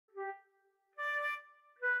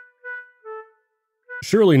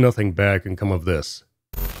Surely nothing bad can come of this.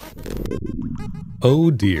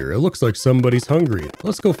 Oh dear, it looks like somebody's hungry.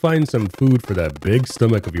 Let's go find some food for that big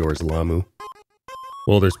stomach of yours, Llama.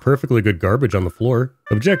 Well, there's perfectly good garbage on the floor.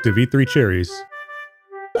 Objective, eat 3 cherries.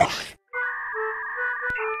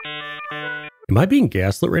 Am I being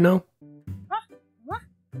gaslit right now?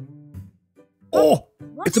 Oh,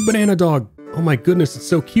 it's a banana dog. Oh my goodness, it's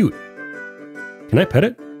so cute. Can I pet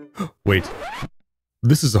it? Wait,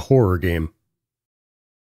 this is a horror game.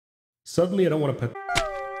 Suddenly I don't want to pet.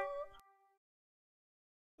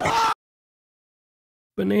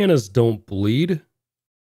 Bananas don't bleed.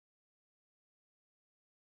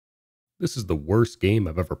 This is the worst game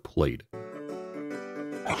I've ever played.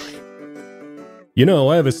 You know,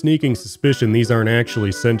 I have a sneaking suspicion these aren't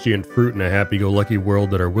actually sentient fruit in a happy-go-lucky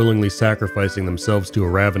world that are willingly sacrificing themselves to a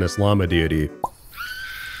ravenous llama deity.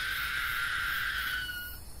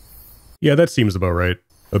 Yeah, that seems about right.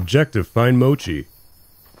 Objective, find Mochi.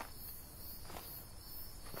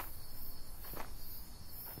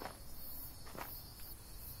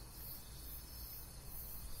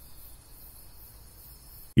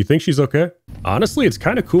 You think she's okay? Honestly, it's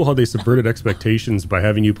kind of cool how they subverted expectations by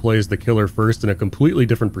having you play as the killer first in a completely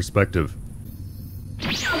different perspective.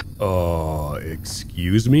 Oh,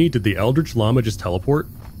 excuse me? Did the Eldritch Llama just teleport?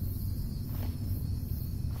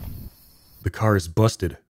 The car is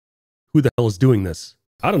busted. Who the hell is doing this?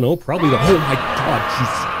 I don't know, probably the— oh my god,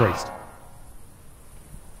 Jesus Christ.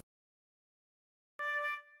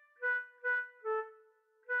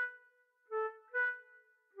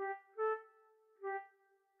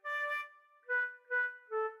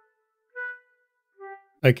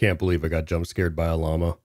 I can't believe I got jump scared by a llama.